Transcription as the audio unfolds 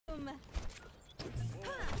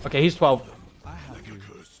Okay, he's 12.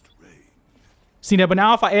 See, but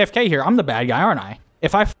now if I AFK here, I'm the bad guy, aren't I?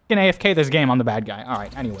 If I fucking AFK this game, I'm the bad guy. All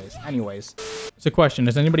right, anyways. It's a question.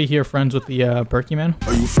 Is anybody here friends with the Perky Man?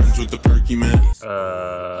 Are you friends with the Perky Man?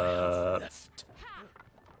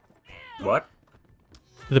 What?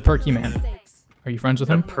 The Perky Man. Are you friends with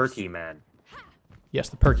him? The Perky Man. Yes,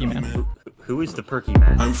 the Perky Man. Who is the Perky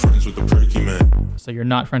Man? I'm friends with the Perky Man. So you're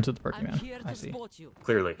not friends with the Perky Man. I see.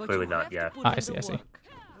 Clearly not, yeah. I see. It's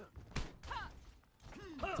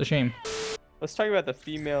a shame. Let's talk about the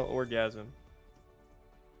female orgasm.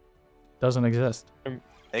 Doesn't exist.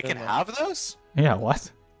 They can have those? Yeah,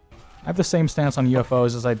 what? I have the same stance on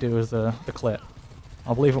UFOs as I do as the clit.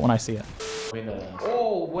 I'll believe it when I see it.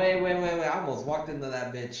 Oh, wait. I almost walked into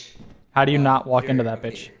that bitch. How do you not walk into that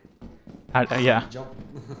bitch? Yeah. Jump.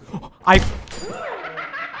 Oh my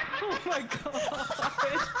god.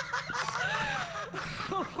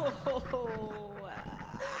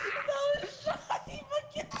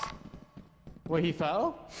 Wait, he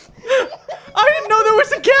fell? I didn't know there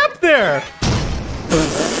was a gap there!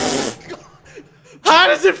 How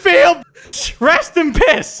does it feel? Rest in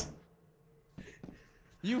piss!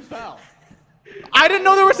 You fell. I didn't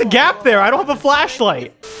know there was a gap there. I don't have a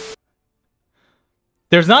flashlight.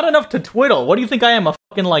 There's not enough to twiddle. What do you think I am, a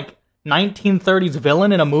fucking, like, 1930s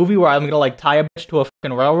villain in a movie where I'm gonna, like, tie a bitch to a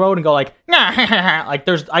fucking railroad and go, like, nah, like,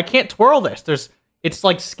 I can't twirl this. It's,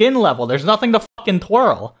 like, skin level. There's nothing to fucking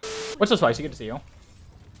twirl. What's this, Spicy? Good to see you.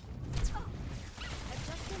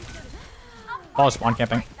 Oh, spawn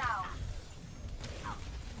camping.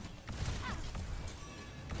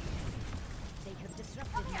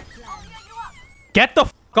 Get the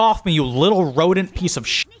fuck off me, you little rodent piece of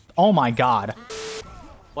shit. Oh my god.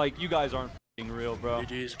 Like, you guys aren't f***ing real, bro.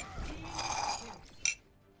 GG's.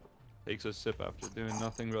 Takes a sip after doing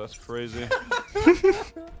nothing, bro. That's crazy.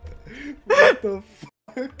 What the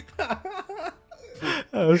fuck?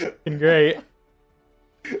 That was fucking great.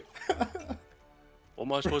 What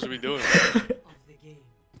am I supposed to be doing?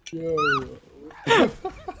 Yo.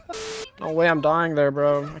 No way I'm dying there,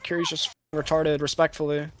 bro. My Curie's just retarded,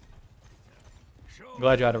 respectfully. I'm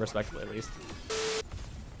glad you had to respectfully, at least.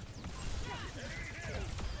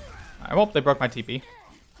 I hope they broke my TP.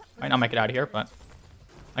 Might not make it out of here, but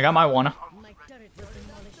I got my one.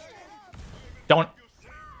 Don't.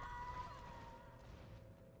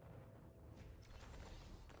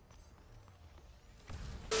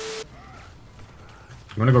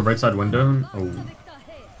 You wanna go right side window? Oh.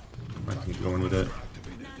 I can go in with it.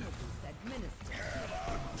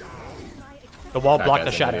 The wall blocked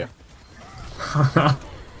the shadow.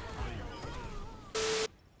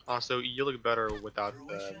 Also, you look better without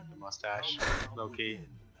the mustache. Low key.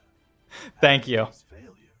 Thank you.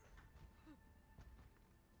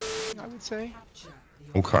 I would say.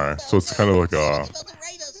 Okay, so it's kind of like a...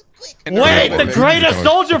 Wait, the greatest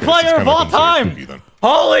soldier player of all time!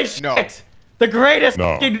 Holy shit! No. The greatest,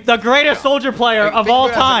 the greatest soldier player of all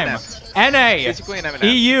time. NA,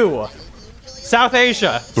 EU, South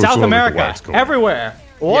Asia, South America, everywhere.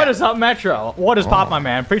 What is up, Metro? What is pop, my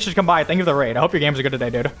man? Appreciate you come by. Thank you for the raid. I hope your games are good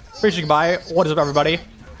today, dude. Appreciate you come by. What is up, everybody? You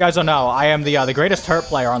guys don't know, I am the greatest hurt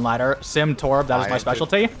player on ladder. Sim Torb, that is my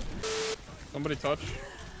specialty. Somebody touch.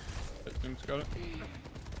 Sim's got it.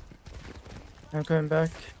 I'm going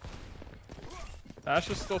back. Ash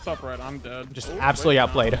is still top right. I'm dead. Just absolutely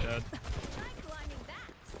outplayed.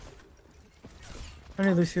 I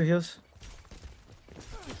need Lucio heals.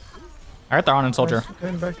 Alright, they're on in soldier.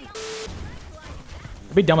 Going back.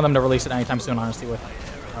 It'd be dumb of them to release it anytime soon, honestly, with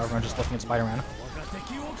everyone just looking at Spider-Man.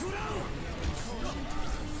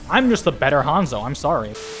 I'm just the better Hanzo, I'm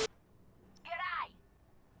sorry.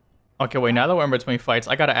 Okay, wait, now that we're in between fights,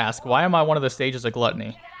 I gotta ask, why am I one of the stages of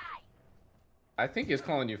gluttony? I think he's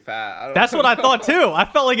calling you fat. That's what I thought too. I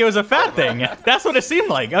felt like it was a fat thing. That's what it seemed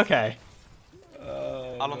like. Okay.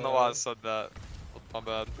 I don't know why I said that. My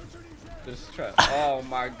bad. Just try. Oh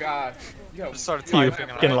my god. I just started You typing.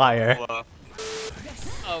 fucking liar.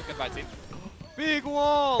 Oh, goodbye, team. Big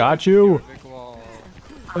wall. Got you. Big wall.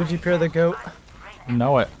 OG pair the goat.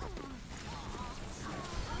 Know it.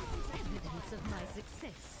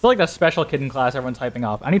 I feel like that special kid in class everyone's hyping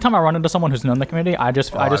up. Anytime I run into someone who's known the community, I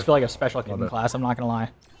just feel like a special kid in class. I'm not gonna lie.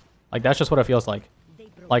 Like that's just what it feels like.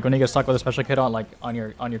 Like when you get stuck with a special kid on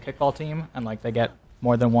your kickball team and like they get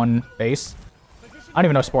more than one base. I don't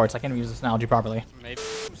even know sports. I can't even use this analogy properly. Maybe.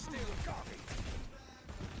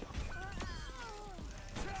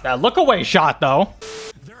 That look away shot though.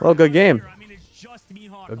 Well, good game.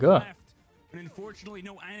 Good.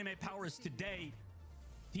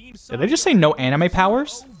 Did they just say no anime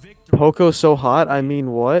powers? Poco's so hot. I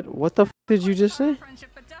mean, what? What the f did you just say?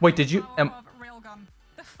 Wait, did you?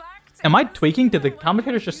 Am I tweaking? Did the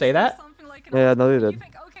commentators just say that? Yeah, no, they did.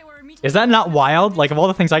 Is that not wild? Like, of all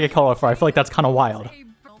the things I get called for, I feel like that's kind of wild.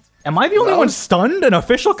 Am I the only one stunned? An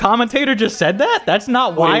official commentator just said that? That's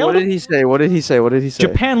not wild? What did he say? What did he say? What did he say?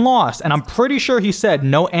 Japan lost, and I'm pretty sure he said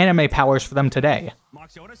no anime powers for them today.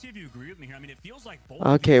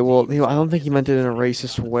 Okay, well, I don't think he meant it in a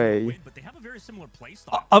racist way.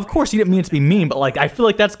 Of course, he didn't mean it to be mean, but like, I feel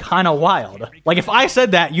like that's kind of wild. Like, if I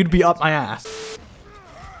said that, you'd be up my ass.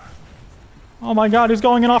 Oh my god, he's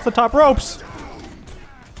going in off the top ropes.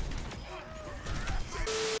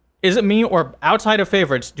 Is it me, or outside of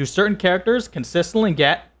favorites, do certain characters consistently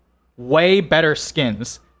get way better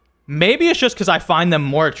skins? Maybe it's just because I find them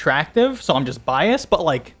more attractive, so I'm just biased, but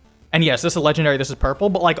like, and yes, this is legendary, this is purple,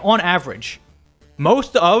 but like on average,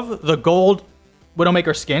 most of the gold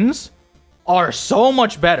Widowmaker skins are so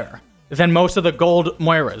much better than most of the gold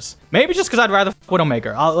Moiras. Maybe just because I'd rather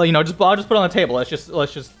Widowmaker. I'll just put it on the table. Let's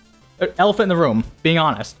just elephant in the room, being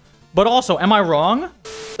honest. But also, am I wrong?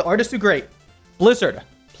 The artists do great. Blizzard,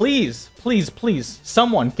 please, please, please,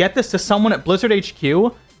 someone get this to someone at Blizzard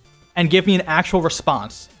HQ and give me an actual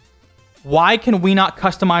response. Why can we not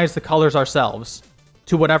customize the colors ourselves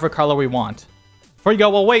to whatever color we want? Before you go,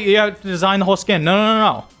 well, wait, you have to design the whole skin. No, no,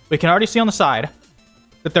 no, no. We can already see on the side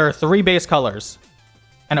that there are 3 base colors,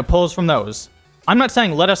 and it pulls from those. I'm not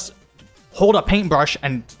saying let us hold a paintbrush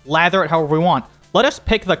and lather it however we want. Let us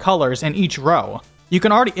pick the colors in each row. You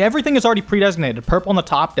can already, everything is already pre-designated. Purple on the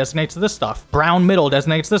top designates this stuff. Brown middle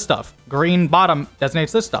designates this stuff. Green bottom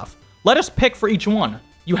designates this stuff. Let us pick for each one.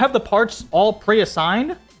 You have the parts all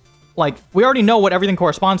pre-assigned. Like, we already know what everything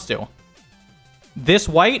corresponds to. This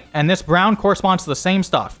white and this brown corresponds to the same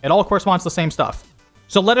stuff. It all corresponds to the same stuff.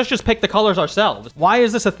 So let us just pick the colors ourselves. Why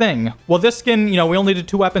is this a thing? Well, this skin, you know, we only did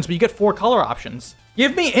 2 weapons, but you get 4 color options.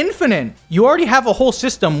 Give me infinite. You already have a whole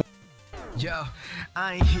system. Yo,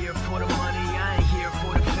 I ain't here for the money, I ain't here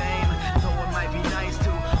for the fame. Though it might be nice to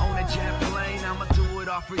own a jet plane, I'ma do it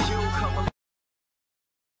all for you. Come